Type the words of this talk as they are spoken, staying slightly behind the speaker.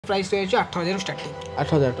Price रही 8000 starting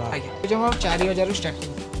 8000 टका आज्ञा जो 4000 स्टार्टिंग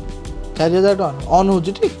 4000 टका ऑन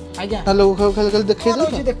होची ठीक आज्ञा ना लोग खाली खाली देखै दो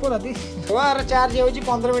होची देखो राती तोर चार्ज होची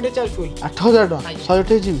 15 मिनिट चार्ज फुल 8000 टका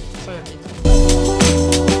 128 जीबी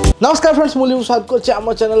नमस्कार फ्रेंड्स मुझे स्वागत करछे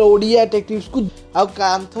हम चैनल ओडिया टेक टिप्स को आ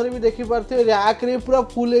कांथरे भी देखि पारथे रैक रे पूरा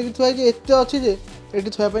फुल हे थुआ जे एते अछि जे एटी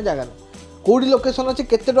थुआ पे जगह ना कोडी लोकेशन अछि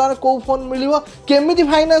केते टका को फोन मिलिवो केमिति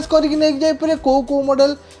फाइनेंस करिक नै जाय परे को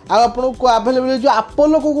मॉडल आ आपन को अवेलेबल जो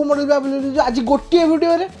एप्पल को मॉडल भी अवेलेबल जो आज गोटे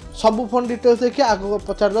वीडियो रे सब फोन डिटेल्स देखि आगो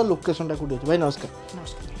पचार दा लोकेशन टा कोडी भाई नमस्कार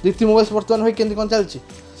दीप्ति मोबाइल्स वर्तमान भाई केंति कोन चलछि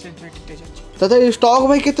तथा स्टॉक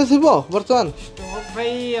भाई केते थिबो वर्तमान स्टॉक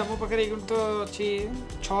भाई हम पकरे तो अछि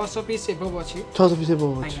 600 पीस एबव अछि 600 पीस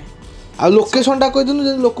एबव अछि आ लोकेशन टा कहि दनु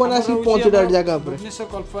जे लोक ना आसी पहुंच डाट जगह पर भुवनेश्वर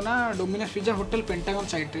कल्पना Dominus pizza hotel pentagon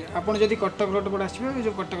side रे आपण जदी कटक रोड पर आसीबे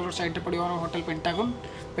जो कटक रोड साइड रे पडियो होटल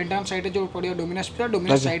पेंटागन साइड रे जो पडियो डोमिनस पिज्जा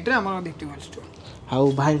डोमिनस साइड रे हमर दीप्ति मोबाइल स्टोर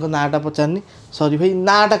हाउ भाई को नाटा पचारनी सॉरी भाई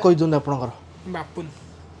नाटा कहि दनु आपनकर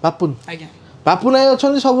बापुन आज्ञा बापू नाई अच्छा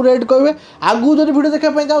सब रेट कहे आगू जो वीडियो देखा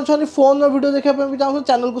चाहते फोन वीडियो देखा चाहते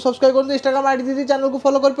चैनल को सब्सक्राइब कर इंस्टाग्राम आईडी दीदी चैनल को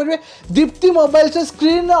फॉलो कर दीप्ति मोबाइल से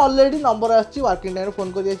स्क्रीन में ऑलरेडी नंबर आसी वर्किंग टाइम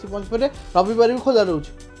फोन कर पहुंच पे रविवार भी खोला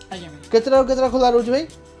रोचे केतरा खोला रोचे भाई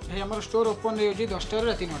हमारे स्टोर ओपन रही 10टा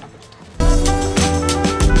रात 9टा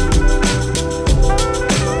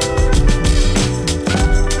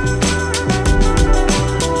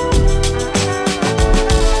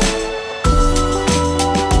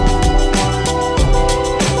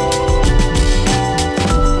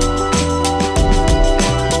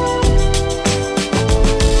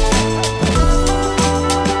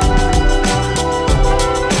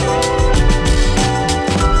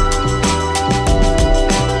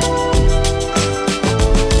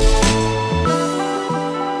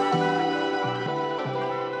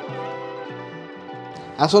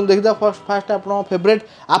आसन देखदा फर्स्ट आपन फेवरेट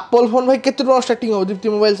एप्पल फोन भाई केते टका स्टार्टिंग हो दीप्ति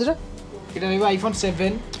मोबाइल से एटा रहबो आईफोन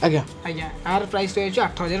 7 आज्ञा आर प्राइस रहै छै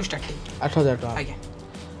 8000 स्टार्टिंग 8000 टका आज्ञा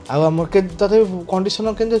आ हमर के तते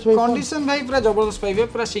कंडीशन केंदे छै कंडीशन भाई पूरा जबरदस्त पाइबे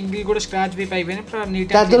पूरा सिंगल गोड स्क्रैच भी पाइबे पूरा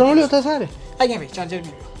नीट चार्जर मिलियो था सारे आज्ञा भाई चार्जर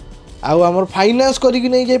मिलियो आ हमर फाइनेंस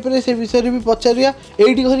करिक नै जाय परे से विषय भी पचारिया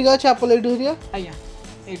एडी घरिका छै एप्पल एडी घरिया आज्ञा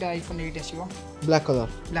एटा आईफोन 8 आसीबो ब्लैक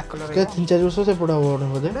कलर के 3-4 वर्ष से पड़ा हो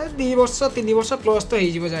बोधे 2 वर्ष 3 वर्ष प्लस तो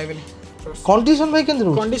हेइ जिवो जाय बेले कंडीशन भाई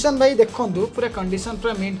केंद्र कंडीशन भाई देखंदु पूरा कंडीशन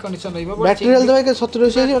पूरा मेन कंडीशन रहइबो बैटरी हेल्थ भाई के 70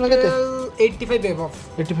 80 ओना केते 85 एबव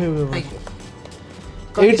 85 एबव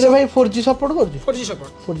 8 रे भाई 4G सपोर्ट करछि 4G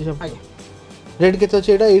सपोर्ट आज्ञा रेट केते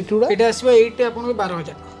अछि एटा 8 उडा एटा आसीबो 8 आपन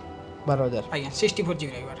 12000 आज्ञा 64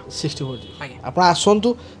 GB रहइबो 64 आज्ञा आपन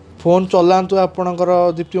आसंतु फोन चलांतु आपणकर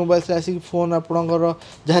दीप्ति मोबाइल से आसी फोन आपणकर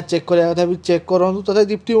जहाँ चेक करिया कथा भी चेक करंतु तथा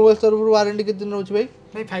दीप्ति मोबाइल तरफ वारंटी के दिन रहउछि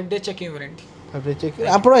भाई 5 day checking warranty 5 day check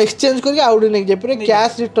आपण एक्सचेंज करके आउट नै जे पर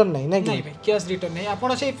कैश रिटर्न नै नहीं भाई कैश रिटर्न नहीं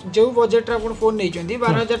आपण से जो बजट रे आपण फोन नै चंदी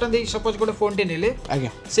 12000 टका दे सपोज गोटे फोन टे नेले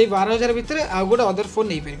आज्ञा से 12000 भीतर आ गोटे अदर फोन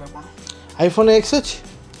नै परिबा आपण आईफोन एक्स अछि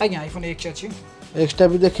आज्ञा आईफोन एक्स अछि एक्स्ट्रा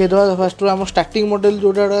भी देखे दो फर्स्ट हम स्टार्टिंग मॉडल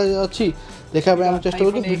जोटा अछि देखा पे हम चेष्टा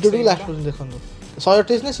करू वीडियो को लास्ट पर्यंत देखंदो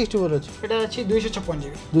 128 ने 64 अछि एटा अछि 256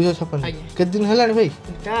 GB 256 के दिन हेलानी भाई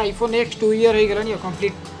एटा आईफोन एक्स 2 ईयर हे गलानी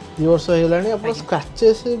कंप्लीट 2 वर्ष हेलानी अपन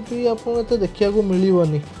स्क्रैचेस भी अपन तो देखिया को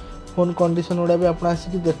मिलिबोनी फोन कंडीशन उडा भी अपन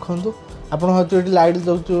आसी देखंदो अपन हतो एटी लाइट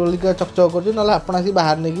जोलिका चकचक करछ नला अपन आसी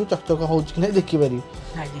बाहर नै कि चकचक होउछ कि नै देखि पारी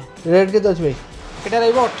आज्ञा रेट के अछि भाई एटा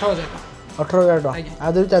रहइबो 18000 टका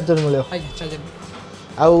आदि चार्जर मिलियो आज्ञा चार्जर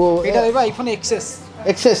आ एटा रहइबो आईफोन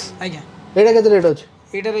एक्सेस आज्ञा एटा के रेट अछि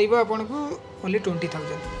एटा रहइबो आपन को ओनली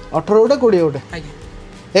 20000 18 गोटे 20 गोटे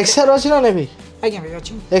आज्ञा एक्सआर अछि ना नै भाई आज्ञा भाई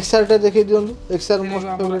अछि एक्सआर टा देखि दियंतु एक्सआर मोस्ट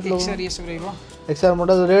फेवरेट लोग एक्सआर ये सब रहइबो XR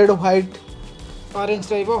model red white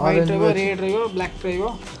orange रहइबो white रहइबो red रहइबो black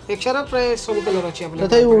रहइबो XR प्राय सब कलर अछि आपले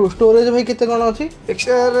तथाई स्टोरेज भाई केते कोन अछि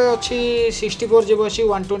एक्सआर अछि 64 GB अछि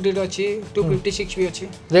 128 अछि 256 भी अछि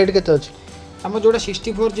रेट केते अछि हम जोडा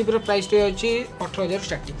 64 GB रो प्राइस रे अछि 18000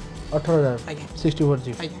 स्टार्टिंग 18000 आज्ञा 64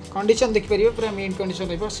 GB आज्ञा कंडीशन देख परिबो पूरा मेन कंडीशन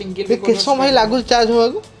रहइबो सिंगल भी के समय लागु चार्ज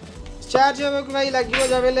होगो चार्ज होबो कि भाई लागिबो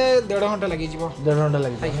जाबेले 1.5 घंटा लागि जिवो 1.5 घंटा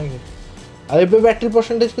लागि आ एबे बैटरी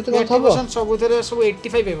परसेंटेज केते कोन थबो 80% सब उधर सब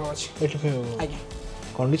 85 एबो अछि 85 आज्ञा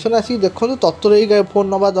कंडीशन आसी देखंतु तत्तर ए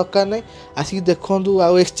फोन नबा दरकार नै आसी देखंतु आ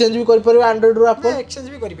एक्सचेंज भी कर परबे एंड्रॉइड रो अपन एक्सचेंज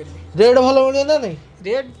भी करि परबे रेट भलो मिले ना नै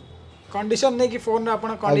रेट कंडीशन नै कि फोन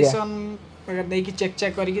अपन कंडीशन अगर नै कि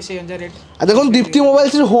चेक करके से अंजा रेट आ देखो दीप्ति मोबाइल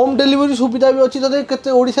से होम डिलीवरी सुविधा भी अछि तते केते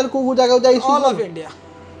ओडिसा को जगह जाई ऑल ऑफ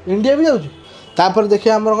इंडिया भी जाउची तापर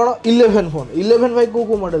देखिए हमर कोन 11 फोन 11 भाई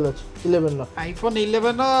को मॉडल अछि 11 नो आईफोन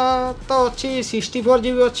 11 तो अछि 64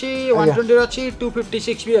 जीबी अछि 120 अछि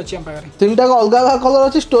 256 भी अछि हम पाखरे तीनटा को अलग अलग कलर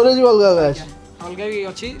अछि स्टोरेज भी अलग अलग अछि अलगा भी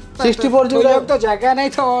अछि 64 तो लोग तो जगह नहीं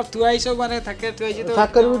तो थुआई सब माने थके थुआई तो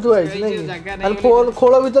थाकर भी थुआई नहीं और फोन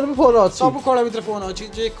खोल भीतर भी फोन अछि सब खोल भीतर फोन अछि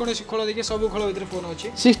जे कोनोसी खोल देखि सब खोल भीतर फोन अछि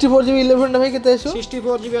 64 GB 11 भाई केते आछो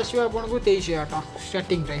 64 GB आछो आपन को 23000 टका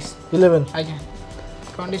स्टार्टिंग प्राइस 11 आज्ञा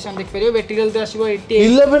कंडीशन देख परियो बैटरी हेल्थ आसीबो 80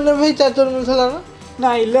 11 ने भाई चार्जर मिलथला ना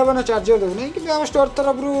 11 चार्जर दो नहीं कि हम स्टोर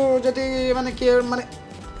तरफ रु जति माने के माने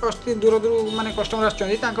कष्ट दूर दूर माने कस्टमर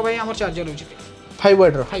आछन तांका भाई हमर चार्जर होछि 5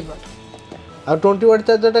 वाट रो 5 वाट आ 20 वाट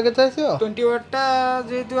चार्जर टा केते आसीयो 20 वाट टा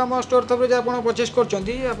जेतु हम स्टोर तरफ जे आपण परचेस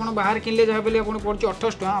करचंती आपण बाहर किनले जहा बेले आपण पड़छ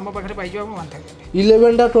 28 टका हम पाखरे पाइ जाबो 1000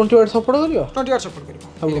 11 टा 20 वाट सपोर्ट करियो 20 वाट सपोर्ट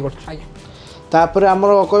करियो सपोर्ट आज्ञा तापर हमर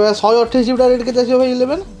कहबा 128 GB रेट केते आसीयो भाई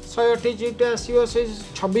 11 128 GB टा आसीयो से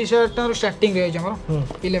 26000 टका स्टार्टिंग रे हमर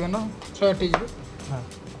 11 नो 128 GB हां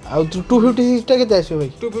आ 256 टा केते आसीयो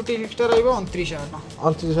भाई 256 टा रहइबो 29000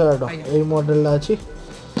 टका 29000 टका ए मॉडल ला अछि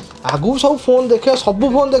आगु सब फोन देखा सब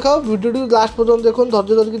फोन देखा वीडियो लास्ट पर्यंत देखो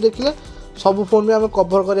धैर्य धरिक देखिले सब फोन में आम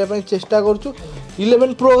कवर करने चेष्टा करूँ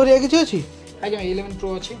 11 प्रो हरिया किसी अच्छी आज्ञा 11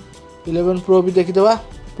 प्रो अच्छी 11 प्रो भी देखीदे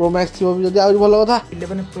प्रो मैक्स थी भी जब आज भल कथा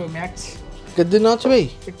 11 प्रो मैक्स के दिन अच्छे भाई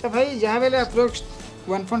एटा भाई जहाँ बेले अप्रोक्स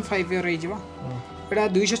 1.5 ईयर रही जीवो एटा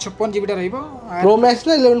 256 जीबी टा रहइबो प्रो मैक्स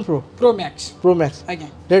ना 11 प्रो प्रो मैक्स आज्ञा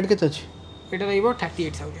रेट केते अछि एटा रहइबो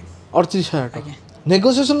 38000 38000 टका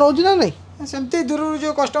नेगोशिएशन होउची ना नहीं सेमती दूर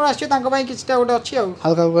जो कस्टमर आछे तांका भाई किछटा गोटे अछि आ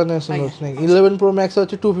हल्का हल्का नेगोशिएशन नहीं 11 प्रो मैक्स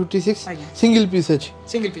अछि 256 सिंगल पीस अछि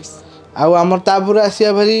सिंगल पीस आ हमर तापुर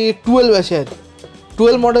आसिया भारी 12 आसिया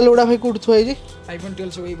 12 मॉडल उडा भाई कोठ थुआई जी आईफोन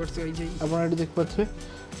 12 सब बर्थ होई जाई आपण एटी देख पाथबे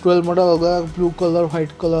 12 मॉडल होगा ब्लू कलर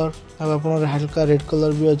व्हाइट कलर अब आपण हल्का रेड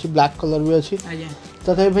कलर भी अछि ब्लैक कलर भी अछि आज्ञा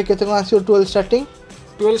तथा भाई केते कोन आसियो 12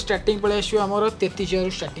 स्टार्टिंग पळे आसियो हमर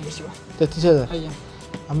 33000 स्टार्टिंग आसियो 33000 आज्ञा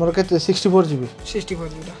हमर केते 64 GB 64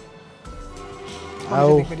 GB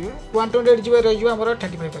आउ 128 GB रह जीवा हमर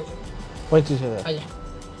 35000 35000 आज्ञा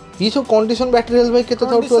ई सब कंडीशन बैटरी हेल्थ भाई केते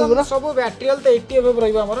था 12 रा सब बैटरी हेल्थ 80 एबव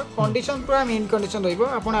रहइबो हमर कंडीशन पूरा मेन कंडीशन रहइबो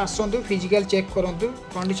आपण आसंतु फिजिकल चेक करंतु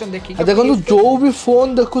कंडीशन देखि के देखंतु जो भी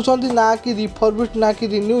फोन देखुछंती ना कि रिफर्बिश्ड ना कि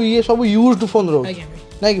रिन्यू ये सब यूज्ड फोन रो आज्ञा भाई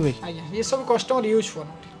नहीं कि भाई आज्ञा ये सब कस्टमर यूज फोन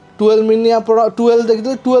 12 मिनी आपण 12 देख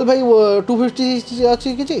दे 12 भाई 250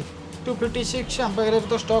 अछि किछि 256 हम पाखरे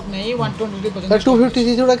तो स्टॉक नहीं 120 पर्यंत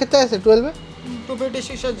 256 जोड़ा केते आसे 12 में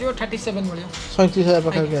 256 जो 37 मिलियो 37000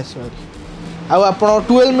 पाखा के आसे आ आपण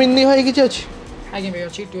 12 मिनी भाई किछि अछि आगे भाई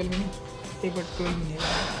अछि 12 मिनी एक 12 मिनी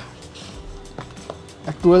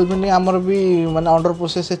 12 मिनी हमर भी माने अंडर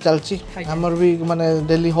प्रोसेस से चलची हमर भी माने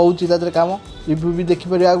डेली होउची तादर काम रिव्यू भी देखि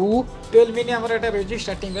परि आगु 12 मिनी हमर एटा रेजी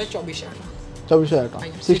स्टार्टिंग रे 24000 टका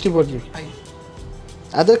 64 जी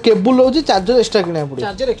आदर केबल होउची चार्जर एक्स्ट्रा किना पड़ो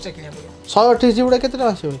चार्जर एक्स्ट्रा किना पड़ो 128 जीबी केते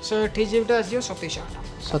आसीयो 128 जीबी टा आसीयो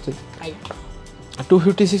 27000 सती आइ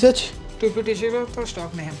 256 अछि 256 तो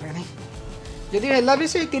स्टॉक नहीं है नहीं यदि हेला भी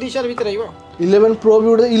से 30000 भीतर आइबो 11 प्रो भी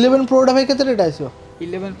 11 प्रो टा भाई केते रेट आसीयो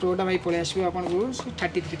 11 प्रो टा भाई पळे आसीबो आपन को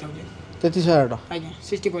 33000 33000 टका आज्ञा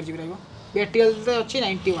 64 जीबी रहइबो बैटरी हेल्थ अछि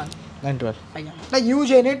 91 आज्ञा ना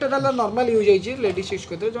यूज है नहीं टोटल नॉर्मल यूज है जी लेडीज यूज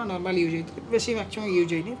करते जो नॉर्मल यूज है बेसी मैक्सिमम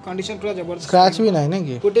यूज है नहीं कंडीशन पूरा जबरदस्त स्क्रैच भी नहीं ना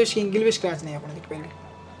कि गोटे सिंगल भी स्क्रैच नहीं आपन देख पाइले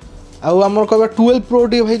आ हमर कहबा 12 प्रो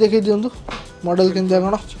टी भाई देखि दियंतु मॉडल केनता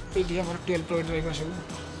कोन एटी हमर 12 प्रो रहइबो सब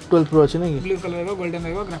 12 प्रो अछि नै कि ब्लू कलर रहइबो गोल्डन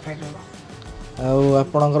रहइबो ग्राफाइट रहइबो आ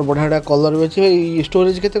आपनकर बढ़िया कलर भी अछि भाई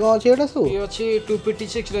स्टोरेज केते कोन अछि एटा सब ये अछि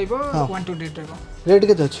 256 रहइबो 128 रहइबो रेट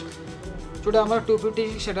केते अछि जोटा हमर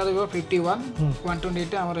 256 सेटा रहइबो 51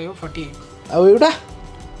 128 हमर रहइबो 48 आ एटा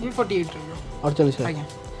ये 48 रहइबो 48 आज्ञा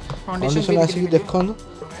कंडीशन आसी देखन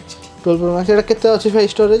 12 प्रो मैक्स एटा केते अछि भाई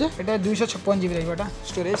स्टोरेज एटा 256 जीबी रहइबो एटा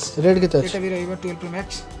स्टोरेज रेट केते अछि एटा भी रहइबो 12 प्रो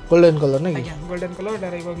मैक्स गोल्डन कलर नै आज्ञा गोल्डन कलर एटा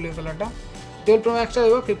रहइबो ब्लू कलर टा 12 प्रो मैक्स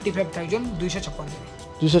रहइबो 55256 जीबी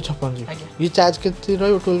 256 जी ये चार्ज केते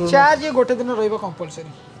रहइबो 12 प्रो चार्ज ये गोटे दिन रहइबो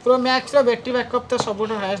कंपलसरी प्रो मैक्स रो बैटरी बैकअप तो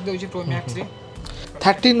सबुठ हाईएस्ट दोछि प्रो मैक्स रे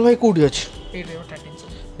 13 भाई कोडी अछि ए रहइबो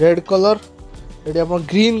 13 रेड कलर एटी अपन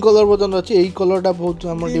ग्रीन कलर बदन अछि एई कलरटा बहुत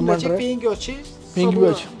हमर डिमांड रे पिंक अछि पिंक भी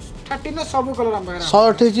अछि 13 नो सब कलर हम पाखरे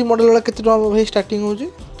 128 जी मॉडल वाला केते टका भाई स्टार्टिंग होछि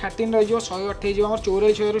 13 रहिजो 128 जीबी हमर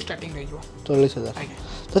 44000 रो स्टार्टिंग रहिजो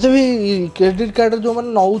 44000 तते भी क्रेडिट कार्ड जो मन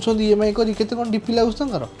नउछन ईएमआई करी केते कोन डीपी लागुस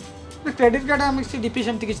तंकर क्रेडिट कार्ड हम से डीपी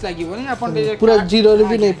सेमति किछ लागिबो नै अपन पूरा जीरो रे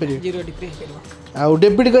भी नै परि जीरो डीपी हेबो आ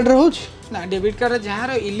डेबिट कार्ड रे होछि ना डेबिट कार्ड जहार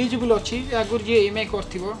एलिजिबल अछि आगुर जे ईएमआई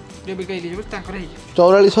करथिबो डेबिट कार्ड एलिजिबल तांकर हे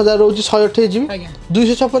 44000 रहउछि 128 जीबी आज्ञा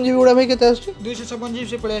 256 जीबी उडा भाई केते आछि 256 जीबी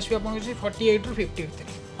से पळे आसी अपन 48 रो 50 भीतर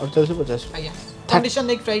और 450 आज्ञा कंडीशन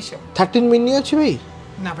एक प्राइस 13 मिनी अछि भाई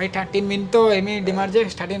ना भाई 13 मिन तो एमी डिमांड जे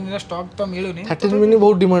 13 मिन स्टॉक तो मिलुनी 13 मिनी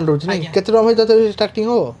बहुत डिमांड होछि नै केते टका भाई तते स्टार्टिंग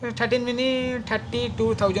हो 13 मिनी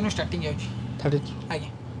 32000 स्टार्टिंग आउछि 30 आज्ञा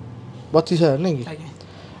 32,000 नहीं कि आज्ञा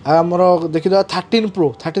आमर देखिदा 13 प्रो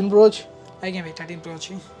अच्छी आज्ञा भाई 13 प्रो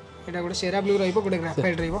अच्छी एटा गोटे सेरा ब्लू रहइबो गोटे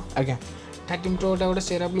ग्राफाइट रहइबो आज्ञा 13 प्रो टा गोटे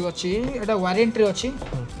सेरा ब्लू अच्छी एटा वारंटी अच्छी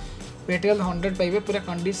बैटरी 100 पाइबे पूरा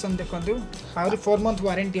कंडीशन देखंतु आउरी 4 मंथ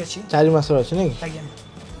वारंटी अच्छी 4 मास अच्छी नहीं आज्ञा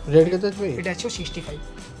रेट केते अछि भाई एटा अछि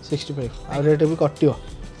 65 आ रेट भी कटियो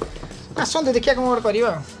आसंते देखिया कोन और करियो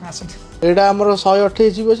आसंते एटा हमर 128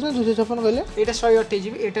 जीबी अछि ना 256 कहले एटा 128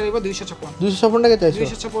 जीबी एटा रहइबो 256 256 टा केते अछि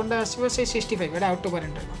 256 टा आसीबो से 65 एटा आउट ऑफ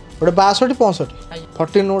वारंटी ओटा 62 65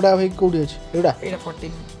 14 ओटा भाई कोडी अछि एटा एटा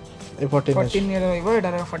 14 ए 14 ने रहइबो एटा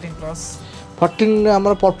 14 प्लस 14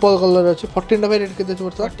 हमर पर्पल कलर अछि 14 टा भाई रेट केते अछि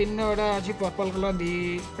बर्तमान 14 ने ओटा अछि पर्पल कलर दी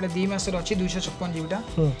एटा 2 मास रो अछि 256 जीबी टा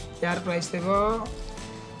यार प्राइस देबो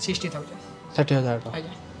 60,000 टा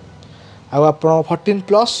आज्ञा आ आपण 14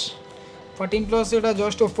 plus iota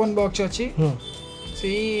just open box अछि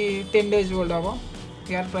सी 10 डेज ओल्ड हबो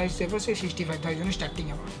यार प्राइस देबो से 65,000 स्टार्टिंग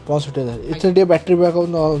हबो 65,000 इथे डे बैटरी बैकअप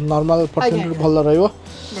नॉर्मल 14 भल रहइबो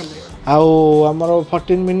आउ हमर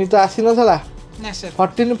 14 मिनी तो आसी नथला ना सर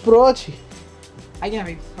 14 प्रो अछि आज्ञा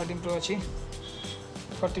भाई 14 प्रो अछि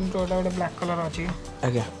 14 प्रो टा गोटे ब्लैक कलर अछि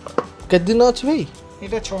आज्ञा केत दिन अछि भाई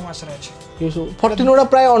एटा 6 मास रा अछि ये 14 ओडा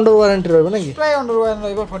प्राय अंडर वारंटी रहबो ना कि प्राय अंडर वारंटी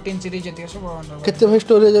रहबो 14 सीरीज जति सब अंडर केते भाई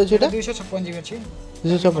स्टोरेज अछि एटा 256 जीबी अछि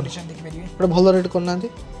 256 कंडीशन देखि परिबे एटा भल रेट करनांती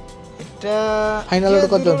एटा फाइनल रेट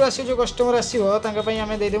कर दूर आसी जो कस्टमर आसीबो तांका पई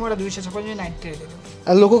हमें दे देमो एटा 256 जी 90 दे देमो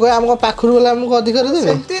आ लोक कहे हमको पाखरु वाला हमको अधिक कर देबे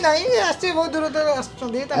सेंती नाही आसी बहुत दूर तक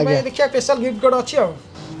आछंदी तांका पई देखिया स्पेशल गिफ्ट कोड अछि आ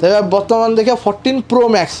तबे वर्तमान देखिया 14 प्रो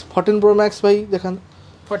मैक्स भाई देखन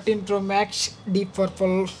 14 प्रो मैक्स डीप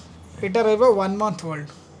पर्पल एटा रहबो 1 मंथ ओल्ड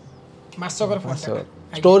मासकर फोन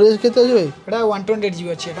स्टोरेज केते अछि भाई एटा 128 जीबी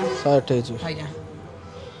अछि एटा 128 जीबी आज्ञा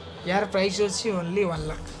यार प्राइस अछि ओनली 1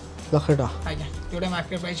 लाख लखटा आज्ञा जोडे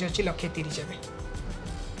मार्केट प्राइस अछि 130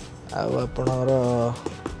 आ आपनर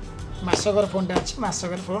मासकर फोन टा अछि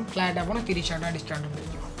मासकर फोन फ्लैट आपन 30,000 डिस्काउंट मिल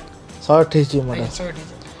जिवो 128 GB model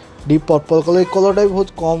 128 deep purple colour कलरटा भी बहुत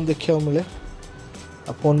कम देखिया मिले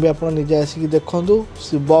आ फोन भी आपन निजे आसी देखंतु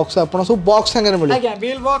बॉक्स आपन सब बॉक्स संगे मिले आज्ञा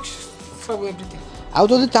बिल बॉक्स सब एवरीथिंग आउ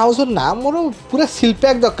जदि चाहो सर नाम मोर पूरा सील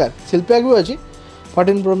पैक दरकार सील पैक भी अछि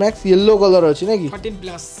 14 प्रो मैक्स येलो कलर अछि ना कि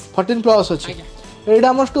 14 प्लस अछि एडा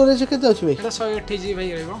हमर स्टोरेज केते अछि भाई एटा 128 जीबी भाई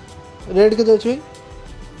रहबो रेट केते अछि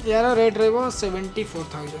भाई यार रेट रहबो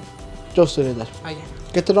 74,000 74,000 आज्ञा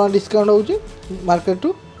केते टका डिस्काउंट होउची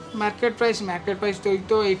मार्केट प्राइस तो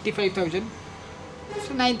 85,000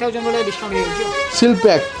 से 9,000 वाला डिस्काउंट होउची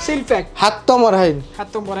सील पैक हाथ तो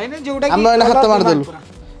मराई ने जोडा कि हम हाथ मार देलु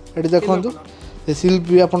एडी देखंतु से सील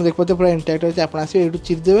भी आपण देख पते पूरा इंटैक्ट अछि आपण आसी एडु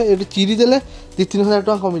चिर देबे एडु चिरी देले 2-3,000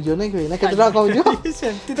 टका कमी जियो नै कि ना केते टका कमी जियो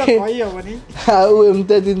सेंती तो कहि होबनी आउ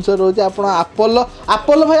एमते दिन सर होची आपण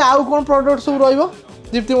एप्पल भाई आउ कोन प्रोडक्ट सब रहइबो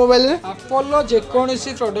दीप्ति मोबाइल रे एप्पल जे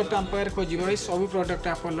कोनसी प्रोडक्ट अंपायर खोजिबो भाई सब प्रोडक्ट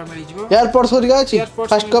एप्पल ला मिल जिवो एयरपोर्ट्स होरिगा अछि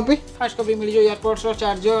फर्स्ट कॉपी मिल जियो एयरपोर्ट्स रो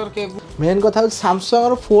चार्जर के मेन कथा सैमसंग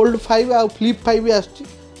रो फोल्ड 5 आ फ्लिप 5 भी आछि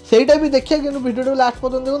सेटा भी देखिए कि वीडियो लास्ट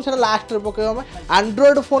पर्यंत देखो सेटा लास्ट रे पके हम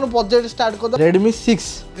एंड्रॉइड फोन बजट स्टार्ट कर Redmi 6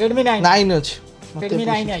 Redmi 9 अछि Redmi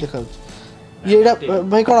 9 देखा येडा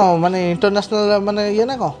भाई कोन माने इंटरनेशनल माने ये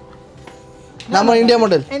ना को नाम इंडियन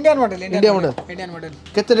मॉडल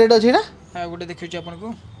केते रेट अछि ना हां गोटे देखियो छी आपन को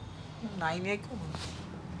 91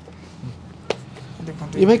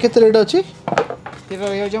 देखंतु ये भाई केते रेट अछि ये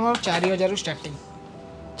रहयो जम 4,000 स्टार्टिंग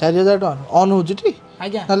 4,000 टका ऑन हो जटी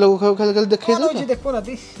आज्ञा ना लोग खाली देखै दो जी देखो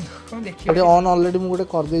राती कोन देखियो एडे ऑन ऑलरेडी मु गोटे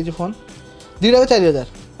कर देई छी फोन दीटा 4,000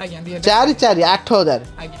 आज्ञा 4 8,000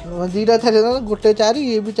 आज्ञा दीटा 4,000 गोटे 4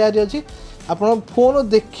 ये भी 4 अछि आपण फोन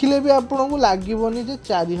देखिले भी आपण को लागिबोनी जे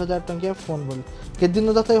 4,000 टंकिया फोन बोल के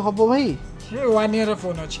दिन तते हबो भाई ये 1 ईयर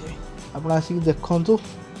फोन अछि आपण आसी देखंतु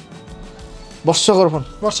वर्षकर फोन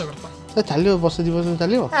तो चलियो वर्ष दिवस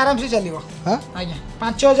चलियो आराम से चलियो हां आज्ञा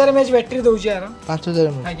 5,000 एमएच बैटरी दउची आराम 5,000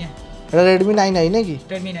 एमएच आज्ञा एटा Redmi 9 आई नै कि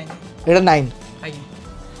Redmi 9 एटा 9 आज्ञा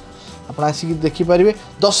आपण आसी देखि परिबे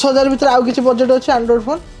 10,000 भीतर आउ किछ बजट अछि एंड्रॉइड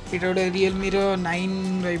फोन एटा ओडे Realme रो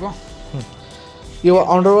 9 रहइबो ये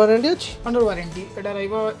अंडर वारंटी अछि अंडर वारंटी एटा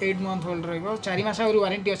रहइबो 8 मंथ होल्ड रहइबो 4 मास और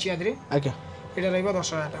वारंटी अछि आदरे आज्ञा एटा रहइबो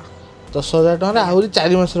 10,000 टका 10,000 टका आउरी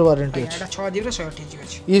 4 मास रो वारंटी अछि एटा 6 जीबी रो 128 जीबी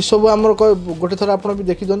अछि ये सब हमर गोटे थोर आपण भी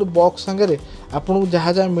देखि दनु बॉक्स संगे रे आपण को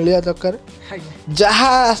जहा जहा मिलिया दरकार आज्ञा जहा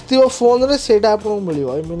आस्तियो फोन रे सेटा आपण को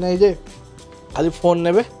मिलियो एमि नै जे खाली फोन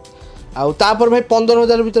नेबे आउ तापर भाई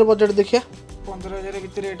 15,000 भीतर बजट देखिया 15,000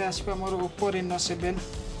 भीतर एटा आसीबा मोर Oppo Reno 7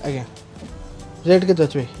 आज्ञा रेट केते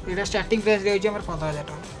अछि भाई एटा स्टार्टिंग प्राइस रहै छै हमर 15,000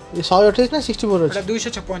 टका ये 128 ना 64 अछि एटा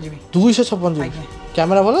 256 जीबी 256 जीबी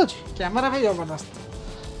कैमरा भलो अछि कैमरा भाई जबरदस्त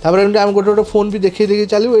तापर हम गोटे फोन भी देखि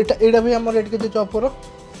चलियो एटा भाई हमर रेट केते चॉपर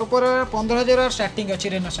ऊपर 15000 स्टार्टिंग अछि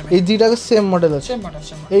रेनो 7 ए दुटा को सेम मॉडल अछि सेम मॉडल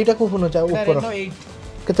सेम एटा को फोन अछि ऊपर रेनो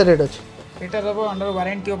 8 केते रेट अछि एटा रहबो अंडर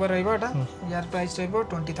वारंटी ऊपर रहबो एटा यार प्राइस रहबो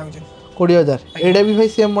 20000 20000 एडा भी भाई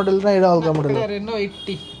सेम मॉडल ना एडा अलग मॉडल एटा रेनो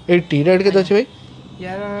 80 रेट केते अछि भाई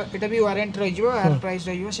यार एटा भी वारंटी रहि जिवो यार प्राइस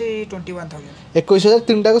रहि जिवो से 21000 21000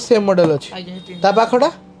 तीनटा को सेम मॉडल अछि ता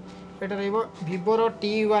पाखडा एटा रहबो Vivo रो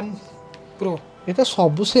T1 Pro एटा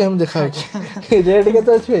सब सेम देखा अछि रेट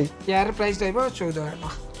केते अछि भाई यार प्राइस रहबो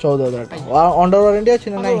 14000 14000 अंडर वारंटी अछि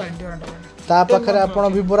ना नहीं ता पाखरे आपण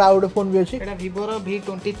Vivo रो आउट फोन भी अछि एटा Vivo रो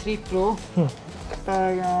V23 Pro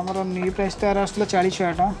हमर न्यू प्राइस तार आसला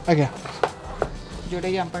 40000 टका आज्ञा जोटा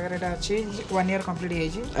कि हम पाखरे एटा अछि 1 ईयर कंप्लीट हे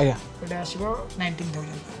जी आज्ञा एटा आसीबो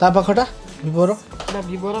 19000 ता पाखटा Vivo रो एटा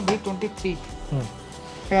Vivo रो V23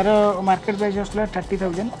 यार मार्केट प्राइस आसला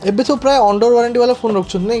 30000 एबे तो प्राय अंडर वारंटी वाला फोन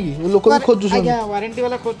रखछन नै कि लोक भी खोजु छन आज्ञा वारंटी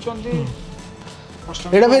वाला खोजछन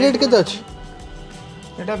एटा भाई रेट केते अछि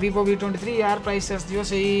एटा Vivo V23 यार प्राइस आस दियो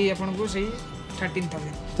सही आपन को सही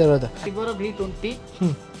 13000 Vivo रो V20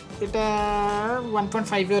 एटा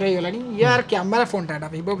 1.5 ईयर हे गलानी यार camera phone Tata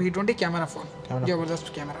Vivo V20 camera phone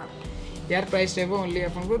जबरदस्त कैमरा यार प्राइस रेबो ओनली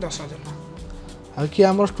आपन को 10000 आ कि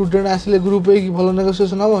हमर स्टूडेंट आसले ग्रुप हे कि भलो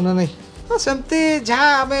नेगोशिएशन हो ना नहीं तो सेमती जहाँ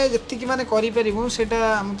आम जी मैंने करूँ सेटा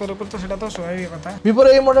आम तरफ तो सेटा तो स्वाभाविक कथा Vivo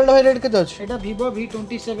रो ए मॉडल भाई रेट केते अछि एटा Vivo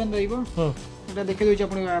V27 रहइबो एटा देखि दोछि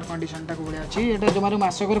अपन यार कंडीशन टा को बढिया अछि एटा जमारो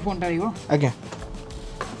मासकर फोन टा रहइबो आज्ञा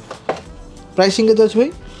प्राइसिंग केते अछि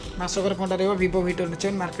भाई मासकर फोन टा रहइबो Vivo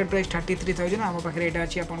V27 मार्केट प्राइस 33000 हम पाखरे एटा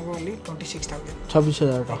अछि अपन को ओनली 26000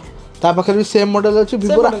 26000 टका ता पाखरे भी सेम मॉडल अछि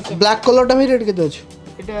Vivo ब्लैक कलर टा भी रेट केते अछि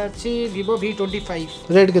एटा अछि Vivo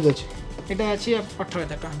V25 रेट केते अछि एटा अछि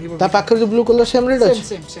 18000 टका Vivo ता पाखरे जो ब्लू कलर सेम रेट अछि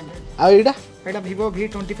सेम आ एटा एटा Vivo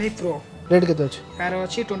V25 Pro रेट केते अछि यार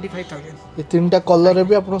अछि 25000 ये तीनटा कलर रे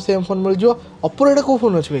भी आपन सेम फोन मिल जो Oppo एटा को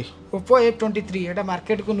फोन अछि भाई Oppo F23 एटा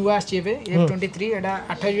मार्केट को नुआ आछि एबे F23 एटा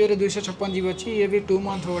 28GB 256GB अछि ये भी 2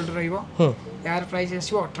 मंथ ओल्ड रहइबो यार प्राइस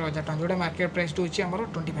आसीबो 18000 टका जोटा मार्केट प्राइस तो अछि हमरो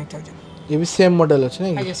 25000 ये भी सेम मॉडल अछि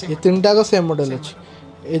नै ये तीनटा को सेम मॉडल अछि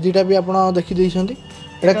ए दुटा भी आपन देखि दै छथि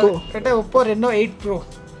एटा Oppo Reno 8 Pro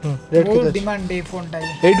रेट केते अछि डिमांड डे फोन टा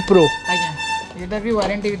 8 Pro आज्ञा एटा भी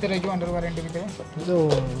वारंटी भीतर जो अंडर वारंटी भीतर जो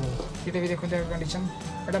एटा भी देखो कंडीशन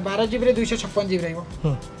एटा 12GB रे 256GB रहइबो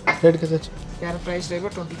रेट केते अछि यार प्राइस रहइबो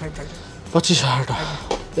 25000 25000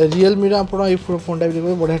 टका Realme रा आपण ए फोन टा भी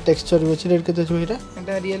देखो बढ़िया टेक्सचर भी अछि रेट केते अछि एटा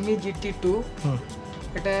एटा Realme GT2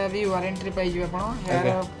 एटा भी वारंटी रे पाइ जो आपण यार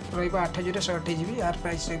रहइबो 8GB रे 128GB यार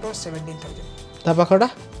प्राइस रहइबो 17000 ता पाखडा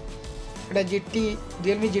एटा GT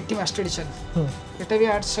Realme GT master addition एटा भी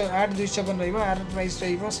 8257 रहइबो यार प्राइस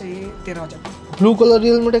रहइबो सही 13000 ब्लू कलर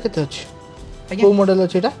Realme टा केते अछि को मॉडल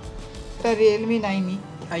अछि एटा एटा Realme 9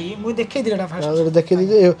 आई मु देखै दिला फास्ट देखि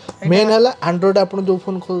दीजिए मेन हला एंड्रॉइड आपण जो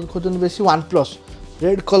फोन खोजन बेसी OnePlus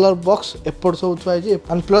रेड कलर बॉक्स एपोर्ट सब छुआ जे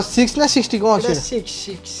OnePlus 6 ना 60 कोन अछि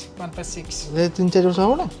 6 OnePlus 6 रे 3-4 वर्ष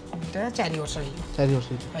हो ना एटा 4 वर्ष है 4 वर्ष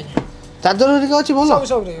आज्ञा चार्जर रे अछि भलो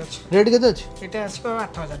सब रे अछि रेट केते अछि एटा आसीबो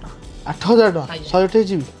 8000 टका 8000 टका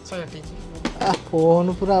 128GB 128GB आ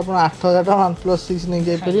फोन पूरा आपण 8000 टका OnePlus 6 नै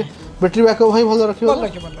जाय परिए बैटरी बैकअप भाई भलो रखियो भल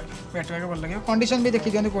लगे बैटरी बैकअप भल लगे कंडीशन भी देखि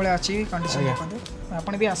दियंतु कोळे अछि कंडीशन देखंतु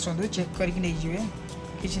आपण भी आसंतु चेक करके नै जिवे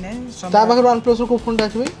किछ नै ता बागर OnePlus को फोन टा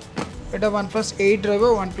अछि भाई एटा OnePlus 8 रहइबो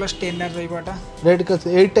OnePlus 10 रहइबो एटा रेट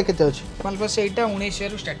केते 8 टा केते अछि OnePlus 8 टा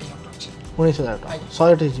 19000 स्टार्टिंग अछि 19000 टका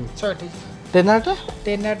 128GB 128 10 टा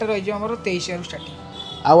 10 टा रहि जो हमरो 23000 स्टार्टिंग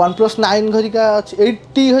आ OnePlus 9 घरिका अछि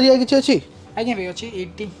 80 घरिया किछ अछि आज्ञा भाई अछि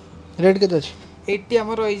 80 रेट केते अछि 80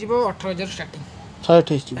 हमरो रहि जिवो 18000 स्टार्टिंग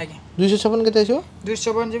 128GB आज्ञा 256 केते आछो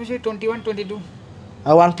 256GB से 21 22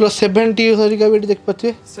 आ OnePlus 70 घरिका भी देख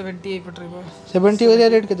पथिए 70 एपट रहइबो 70 घरिया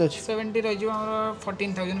रेट केते अछि 70 रहि जिवो हमरो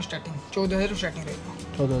 14000 स्टार्टिंग 14000 स्टार्टिंग रहइबो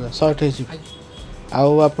 14000 128GB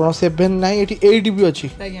आउ आपण 7 नाही 88 भी अछि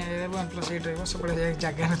आज्ञा OnePlus 8 रहइबो सब बडे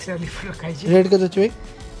जागा नथिला लिफट रखाइ छी रेट केते अछि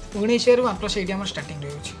 19000 OnePlus 8 हमर स्टार्टिंग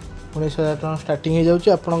रहउ छी 19000 टका स्टार्टिंग हे जाउची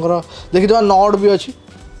आपनकर देखि दवा नोट भी अछि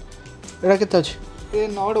एटा केते अछि ए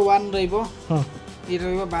नोट 1 रहइबो ये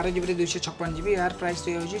रहइबो 12GB रे 256GB यार प्राइस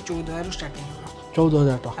रहउ छी 14000 स्टार्टिंग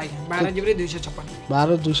 14000 टका आज्ञा 12GB रे 256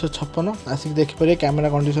 12256 आसिक देखि परिए कैमरा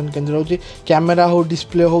कंडीशन केंद्र रहउची कैमरा हो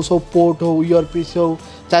डिस्प्ले हो सब पोर्ट हो ईयरपीस हो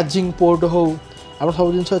चार्जिंग पोर्ट हो आप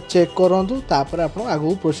सब जिन चेक करंतु तापर आप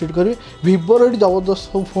आगु प्रोसीड करिवे Vivo रे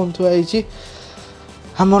जबरदस्त सब फोन थुआ आइची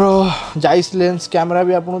हमर जाइस लेंस कैमरा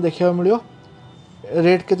भी आपन देखियो मिलियो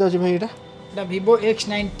रेट केते अछि भाई एटा एटा Vivo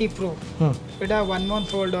X90 Pro एटा 1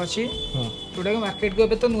 मंथ ओल्ड अछि जोटा मार्केट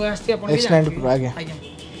को तो नुआ आस्ती आपन X90 Pro आज्ञा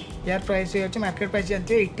यार प्राइस अछि मार्केट प्राइस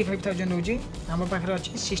जानते 85000 होजी हम पाखरे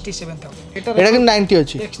अछि 67000 एटा कि 90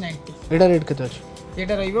 अछि X90 एटा रेट केते अछि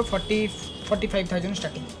एटा रहइबो 45,000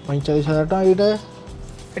 स्टार्टिंग 45,000 टका एटा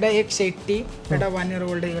एटा X80 एटा 1 ईयर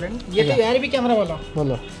ओल्ड हे गलानी ये तो यार भी कैमरा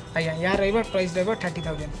भलो आया यार रहबा प्राइस रहबा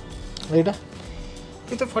 30,000 एटा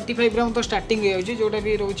ये तो 45 ग्राम तो स्टार्टिंग हे होची जोटा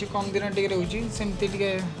भी रहउची कम दिन टिके रहउची सेमती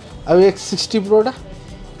टिके अब X60 Pro टा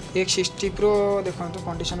X60 Pro देखो तो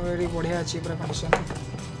कंडीशन वेरी बढ़िया अछि पूरा कंडीशन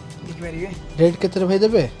देख परिबे रेट केते भाई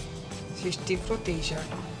देबे 60 Pro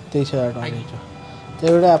 23,000 टका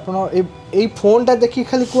तेरे आपण ए फोन टा देखि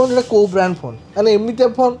खाली कोन रे को ब्रांड फोन माने एमिते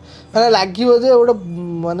फोन माने लागियो जे ओडा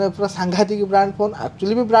माने पूरा सांघातिक ब्रांड फोन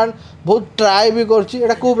एक्चुअली भी ब्रांड बहुत ट्राई भी करछि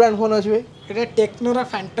एटा को ब्रांड फोन अछि भाई एटा टेक्नोरा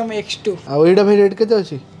फैंटम X2 आ एटा भाई रेट केते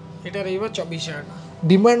अछि एटा रहइबो 24,000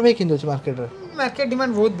 डिमांड भाई किंतो अछि मार्केट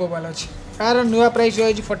डिमांड बहुत बोबाल अछि यार नुवा प्राइस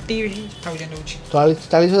होय 40,000 होछि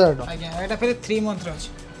 40,000 टका आज्ञा एटा फिर 3 मंथ रो अछि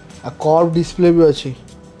आ कर्व डिस्प्ले भी अछि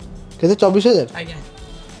केते 24,000 आज्ञा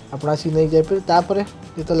आपण आसी नहीं जाय पर तापरे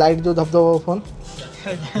ये तो लाइट जो धबधब फोन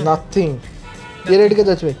नथिंग ये रेट के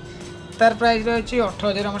दछ भाई तार प्राइस रो अछि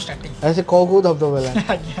 18,000 हम स्टार्टिंग ऐसे को धबधब है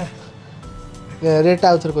रेट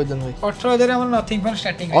आउ थर कोइ दन भाई 18,000 हम नथिंग फोन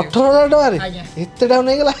स्टार्टिंग 18,000 टका रे इत्ते डाउन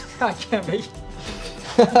नहीं गेला आज्ञा भाई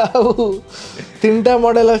तीनटा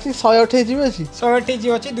मॉडल अछि 128 जीबी अछि 128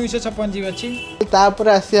 जीबी अछि 256 जीबी अछि तापर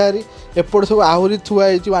आसी हारी एपड़ सब आहुरी थुआ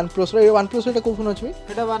अछि OnePlus रे OnePlus एटा को फोन अछि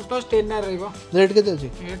एटा OnePlus 10 आर रहइबो रेट केते अछि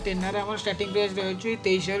ए 10 आर हमर स्टार्टिंग प्राइस रहै अछि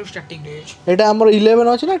 23,000 स्टार्टिंग रहै अछि एटा हमर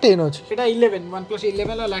 11 अछि ना 10 अछि एटा 11 OnePlus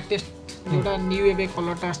 11 ला लेटेस्ट जोटा न्यू एबे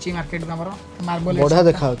कलरटा अछि मार्केट हमर मार्बल बढा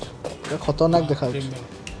देखाउ छ खतरनाक देखाउ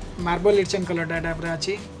छ मार्बल एडिशन कलरटा एटा पूरा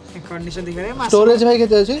अछि कंडीशन दिखरे स्टोरेज भाई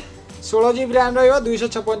केते अछि 16 GB RAM रहइबो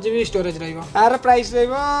 256 GB storage रहइबो are price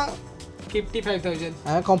रहइबो 55,000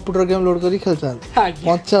 हां कंप्यूटर गेम लोड करी खेलता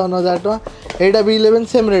 55,000 टका एटा भी 11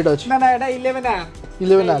 सेम रेट अछि ना ना एटा 11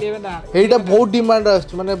 आर एटा बहुत डिमांड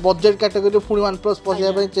अछि माने बजट कैटेगरी फुनी OnePlus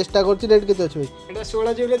पसिया ପାଇଁ चेष्टा करछि रेट केते अछि भाई एटा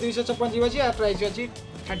 16 जीबी रे 256 जीबी अछि आ प्राइस अछि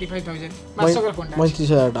 35,000 मासकर फोन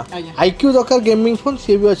 35,000 टका IQ दरकार गेमिंग फोन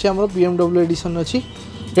से भी अछि हमर BMW एडिशन अछि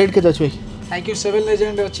रेट केते अछि भाई IQ 7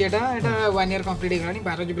 लेजेंड अछि एटा 1 ईयर कंप्लीट हेलानी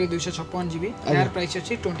 12 जीबी 256 जीबी यार प्राइस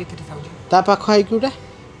अछि 23,000 ता पाख IQ टा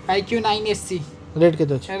IQ 9SC रेट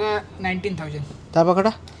केते अछि एटा 19,000 ता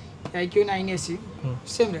पाखटा IQ 9SC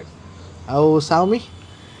सेम रेट आ Xiaomi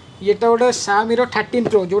येटा ओडा Xiaomi रो 13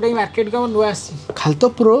 Pro जोडा मार्केट का नुआ आसी खाली तो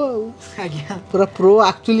प्रो आज्ञा पूरा प्रो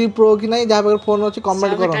एक्चुअली प्रो कि नहीं जहां पर फोन अछि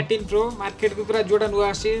कमेंट करो 13 Pro मार्केट को पूरा जोडा नुआ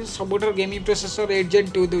आसी सबोटर गेमिंग प्रोसेसर 8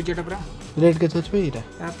 Gen 2 दउ जेटा पूरा रेट केते अछि भाई एटा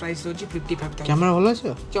यार प्राइस होची 55,000 कैमरा भलो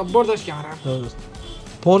अछि जबरदस्त कैमरा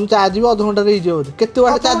फोन चार्ज भी आधा घंटा रे हिजो केते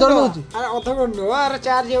वाट चार्जर होची अरे आधा घंटा यार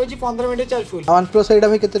चार्ज होची 15 मिनिट चार्ज फुल OnePlus एटा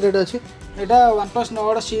भाई केते रेट अछि एटा OnePlus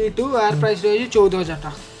Nord C2 यार प्राइस होची 14,000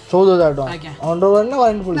 टका 14,000 टका अंडर वारंटी ना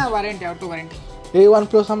वारंटी पुलिस ना वारंटी आउट वारंटी ए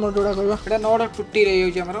OnePlus हमर जोड़ा कहबा एटा Nord 2T रे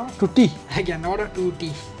होची हमरो 2T आज्ञा Nord 2T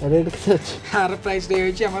रेट केते अछि यार प्राइस रे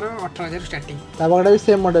होची हमरो 18,000 स्टार्टिंग ता बगडा भी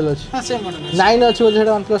सेम मॉडल अछि हां सेम मॉडल 9 अछि बोले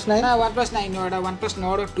एटा OnePlus 9 ना OnePlus 9 एटा OnePlus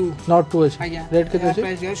Nord 2 Nord 2 अछि आज्ञा रेट केते अछि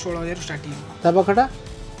प्राइस रे 16,000 स्टार्टिंग ता बगडा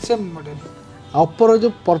सेम मॉडल Oppo रो जो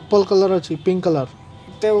पर्पल कलर अछि पिंक कलर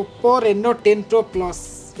ते Oppo Reno 10 Pro Plus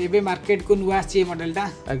एबे मार्केट को नुआ अछि मॉडल टा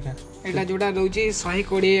आज्ञा एटा जोडा दउची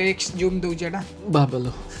 120x जूम दउची एटा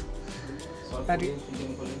बाबलो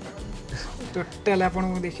टोटल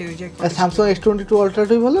आपन को देखि दउची Samsung S22 Ultra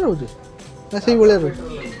भी भलो रहउची ना सही बोले रहउ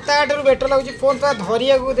ताटर बेटर लागुची फोन तो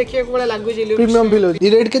धरिया को देखिया को बळे लागुची प्रीमियम फील होची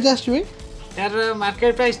रेट केते आछी भाई यार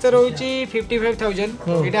मार्केट प्राइस तो रहउची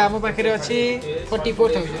 55,000 एटा हम पाखरे अछि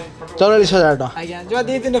 44,000 44,000 टका आज्ञा जो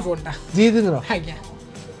दी दिन फोन टा दी दिन रो आज्ञा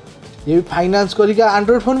ये भी फाइनेंस करी का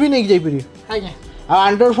एंड्रॉइड फोन भी नहीं जाई परी आज्ञा आ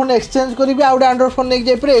एंड्रॉइड फोन एक्सचेंज करी भी आउट एंड्रॉइड फोन नहीं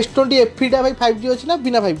जाई परी S20 FE टा भाई 5G अछि ना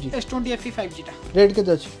बिना 5G S20 FE 5G टा रेट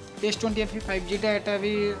केते अछि S20 FE 5G टा एटा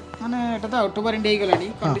भी माने एटा तो आउट वारंटी हे गलानी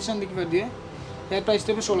कंडीशन देखि पर दिए यार प्राइस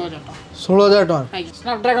तो 16,000 टका 16,000 टका आज्ञा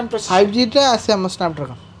स्नैपड्रैगन प्रोसेसर 5G टा आसे हम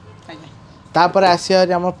स्नैपड्रैगन आज्ञा तापर आसिया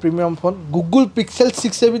रे हमर प्रीमियम फोन Google Pixel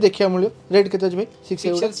 6 से भी देखिया मिलियो रेट केते अछि भाई 6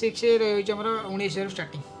 Pixel 6 रे होई हमर 19,000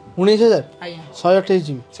 स्टार्टिंग 19,000 आज्ञा 128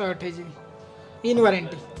 GB 128 GB इन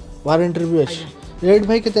वारंटी भी अछि रेट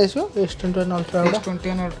भाई केते आसो S21 Ultra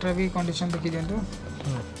S21 Ultra भी कंडीशन देखि देंतु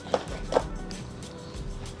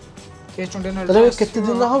S21 Ultra केते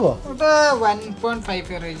दिन हबो ओटा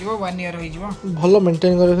 1.5 ईयर होई जिवो 1 ईयर होई जिवो भलो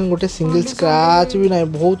मेंटेन करे गोटे सिंगल स्क्रैच भी नाही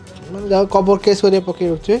बहुत माने जा कवर केस करे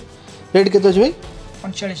पके रखछे रेट केते अछि भाई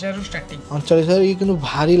 39,000 स्टार्टिंग 39,000 ये किनु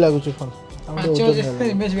भारी लागुछ फोन 5,000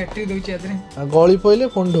 एमएच बैटरी दोछि आदरे गळी पहिले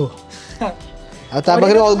फोन ढो आ ता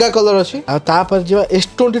बगरे अलगा कलर अछि आ ता पर जेवा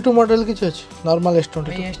S22 मॉडल किछ अछि नॉर्मल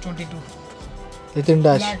S22 S22 ये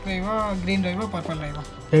तीनटा अछि ब्लैक रहइबो ग्रीन रहइबो पर्पल रहइबो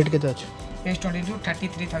रेट केते अछि S22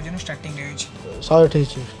 33,000 स्टार्टिंग रहै छै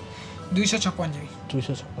 128 256 GB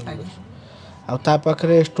 256 आ ता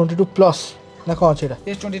पाखरे S22 प्लस ना कौन छै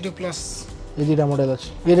S22 प्लस ये दुटा मॉडल अछि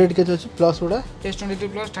ये रेट केते अछि प्लस उडा S22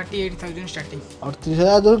 प्लस 38000 स्टार्टिंग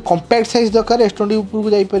 38000 जो कॉम्पैक्ट साइज दरकार S20 ऊपर को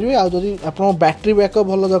जाई परिबे आ जदी आपन बैटरी बैकअप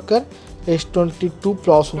भलो दरकार S22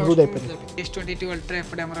 प्लस ऊपर जाई परिबे S22 अल्ट्रा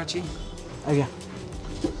एपडे हमर अछि आज्ञा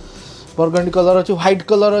बर्गंडी कलर अछि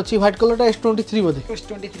व्हाइट कलर टा S23 बोधे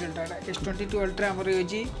S23 अल्ट्रा S22 अल्ट्रा हमर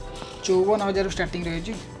होजी 54000 स्टार्टिंग रहै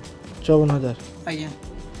छी 54000 आज्ञा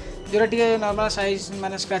जोरा टिके नॉर्मल साइज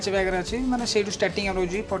माने स्क्रैच बैग रे अछि माने सेटू स्टार्टिंग हमर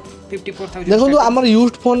होजी 54000 देखो हमर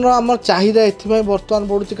यूज्ड फोन रो हमर चाहिदा एथि में वर्तमान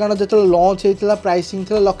पडुची कारण जेतल लॉन्च हेतिला प्राइसिंग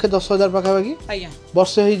थिला 1,10,000 पाखा बाकी आज्ञा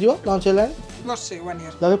वर्ष हे जियो लॉन्च हेला वर्ष 1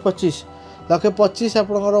 ईयर 1,25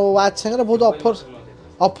 आपनकर वाच संगे बहुत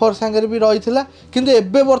ऑफर संगे भी रहिथिला किंतु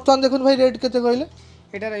एबे वर्तमान देखो भाई रेट केते कहले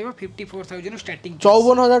एटा रहइबो 54000 स्टार्टिंग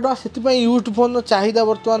 54000 टका सेति पई यूज्ड फोन रो चाहिदा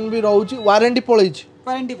वर्तमान भी रहउची वारंटी पळैछि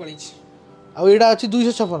आ एडा अछि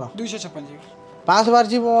 256 जी 512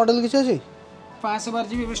 जी मॉडल किछ अछि 512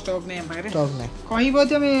 जी स्टॉक नै हम पारे स्टॉक नै कहिबो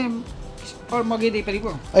त हमें और मगे दे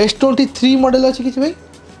परिबो S23 मॉडल अछि किछ भाई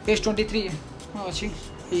S23 अछि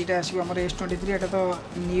एटा आसी हमर S23 एटा तो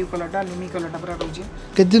न्यू कलरटा लुमी कलरटा पूरा रहउची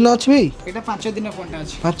के दिन अछि भाई एटा 5 दिन फोनटा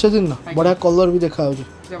अछि 5 दिन बड़ा कलर भी देखा होची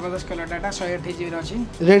जबरदस्त कलरटा 128 जीबी अछि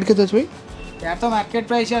रेट केते अछि भाई या तो मार्केट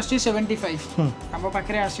प्राइस आसी 75 हम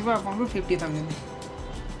पाखरे आसीबो आपन को 50000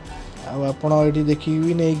 आपण एटी देखि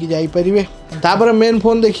भी नै कि जाई परिबे तापर मेन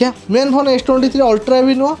फोन देखिया मेन फोन S23 अल्ट्रा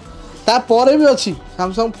भी नो ता परे भी अछि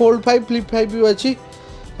Samsung Fold 5 Flip 5 भी अछि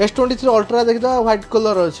S23 अल्ट्रा देखदा व्हाइट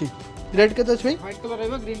कलर अछि रेट केते अछि भाई white colour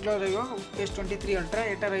रहइबो green colour रहइबो S23 ultra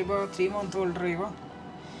Etah रहइबो 3 month old रहइबो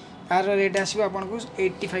are rate आसीबो आपन को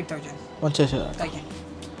 85000 55000 आके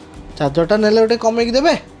चार्जरटा नेले ओटे कमे कि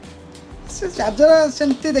देबे से चार्जर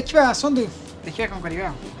सेमते देखिबा आसंदु देखिया कोन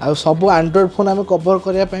करिया आ सब एंड्रॉइड फोन हमें कवर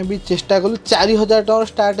करिया पई भी चेष्टा कलु 4000 टका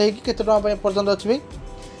स्टार्ट है कि केते टका पई पर्यंत अछि भाई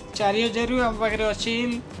 4000 रु हम पाखरे अछि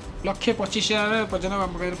 1,25,000 पर्यंत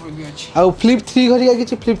हम पाखरे फोन भी अछि आ फ्लिप 3 घरिया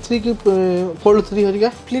कि फ्लिप 3 कि फोल्ड 3 घरिया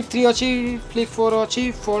फ्लिप 3 अछि फ्लिप 4 अछि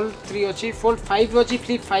फोल्ड 3 अछि फोल्ड 5 अछि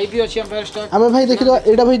फ्लिप 5 भी अछि हम स्टॉक हमें भाई देखि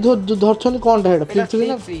एडा भाई धरछनी कोन टा फ्लिप 3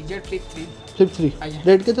 ना फ्लिप 3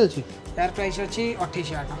 रेट केते अछि यार प्राइस अछि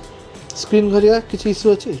 28000 टका स्क्रीन घरिया किछि इशू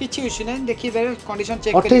अछि किछि इशू नै देखि बेर कंडीशन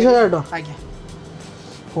चेक करि 28000 टका आज्ञा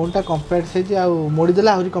फोन टा कंपैक्ट छै जे आ मोडी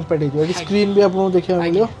देला आउरी कंपैक्ट हे एडी स्क्रीन भी आपन देखिया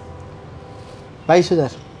मिलियो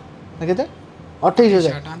 22000 ना केते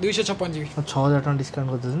 28000 256 जीबी 6000 टका डिस्काउंट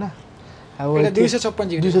कर दे ना आ एटा 256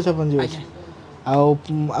 जीबी 256 जीबी आ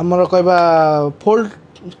हमर कहबा फोल्ड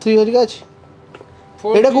 3 घरिया अछि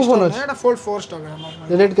एटा को फोन अछि एटा फोल्ड 4 स्टॉक है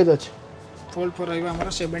हमर रेट केते अछि फोल्ड 4 रहइबा हमर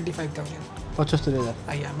 75000 75000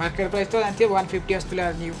 आया मार्केट प्राइस तो जानते 150 आस्तला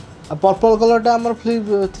न्यू आ पर्पल कलर टा हमर फ्लिप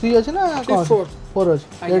 3 अछि ना कोन 4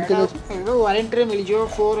 अछि रेट केते अछि वारंटी रे मिल जियो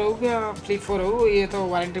 4 हो या फ्लिप 4 हो ये तो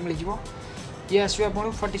वारंटी मिल जिवो ये आसी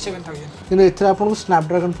आपन 47000 किंतु एथरा आपन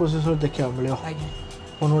स्नैपड्रैगन प्रोसेसर देखिया मिलियो आज्ञा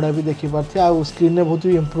फोन उडा भी देखि पारथि आ स्क्रीन रे बहुत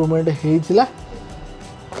इंप्रूवमेंट हेइथिला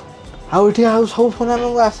आ एठी आ सब फोन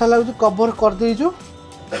हम आशा लागु कवर कर देइजो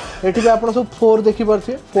एठी भी आपन सब 4 देखि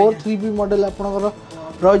पारथि 4 3 भी मॉडल आपन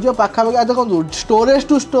रहिजो पाखा पाखा देखो स्टोरेज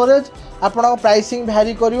टू स्टोरेज आपण प्राइसिंग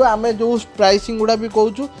भैरी करियो आमे जो प्राइसिंग गुडा भी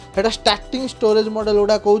कहूचु हेटा स्टार्टिंग स्टोरेज मॉडल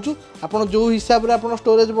गुडा कहूचु आपण जो हिसाब रे आपण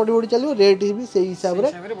स्टोरेज बडी बडी चलियो रेट भी सेही हिसाब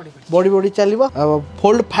रे बडी बडी चलिबो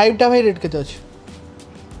फोल्ड 5 टा भाई रेट केते अछि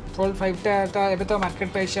फोल्ड 5 टा एबे तो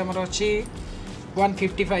मार्केट प्राइस हमर अछि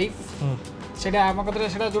 155 सेटा हम कतरे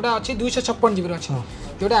सेटा जोडा अछि 256 जीबी अछि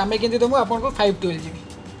जोडा आमे केंति दमु आपण को 512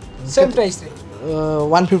 जीबी सेम प्राइस रे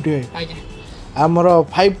 155 आज्ञा आमर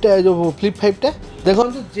 5 टा जो फ्लिप 5 टा देखो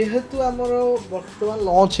जेहेतु आमर वर्तमान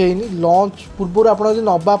लॉन्च हेनी लॉन्च पूर्व आप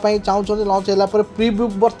नवा चाहते लॉन्च है प्री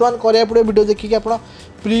बुक बर्तमान करा पड़े वीडियो देखिए आप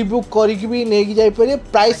प्री बुक करके भी नहीं जापर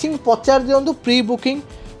प्राइसिंग पचार दिंतु प्री बुकिंग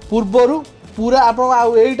पूर्वर पूरा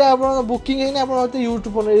आपटा बुकिंग है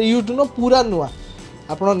यूट्यूब न पूरा नुआ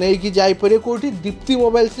आप नहीं जापर कौटी दीप्ति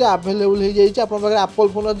मोबाइल्स आवेलेबल हो जाए एप्पल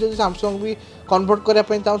फोन जो सैमसंग भी कन्वर्ट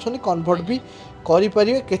करने चाहते कन्वर्ट भी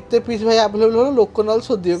करें केते पीस भाई आवेलेबल हो लोक ना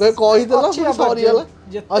सोधियो कहीदेला सरीगला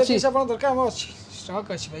अच्छी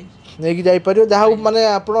स्टॉक अछि भाई नहीं जापर जहाँ माने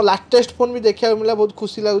आपन लाटेस्ट फोन भी देखा मिला बहुत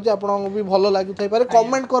खुशी लगुच आपको भी भल लगी पारे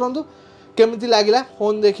कमेंट करूँ केमती लगे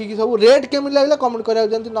फोन देखिकी सब रेट केमी लगे कमेंट करा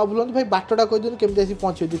न भूलु भाई बाटटा कह दिन केमती आसी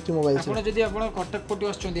पहुँचे दीप्ति मोबाइल जब आप कटक पटू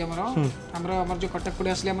आम जो कटक पटू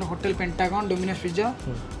आसले hotel pentagon Domino's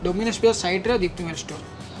pizza side रे दीप्ति मोबाइल स्टोर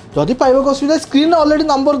जदि पाइबा असुविधा स्क्रीन ऑलरेडी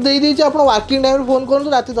नंबर दे दीजिए आप वर्किंग टाइम फोन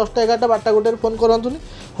करूँ रात 10टा 11टा 12टा गोटे फोन करतुनि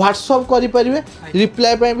व्हाट्सअप करेंगे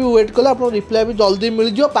रिप्लाई भी वेट कले आप रिप्लाई भी जल्दी मिल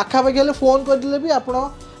जाओ पाखापाखि हेल्ले फोन करदे भी आप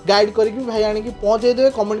गाइड करके भाई आनिक पहुँचे देवे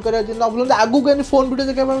कमेंट करा न भूलते आगू के फोन वीडियो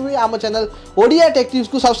देखा आम चैनल ओडिया टेक टिप्स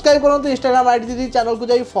को सब्सक्राइब करूँ इंस्टाग्राम आईडी दी चैनल को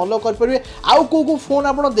जाई फॉलो करेंगे आउ को फोन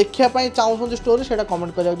आप देखापी चाहते स्टोरी से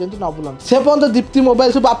कमेंट करा न भूलते से पर्यटन दीप्ति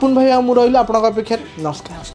मोबाइल बापुन भाई मुझे रही आपंक अपेक्षा नमस्कार।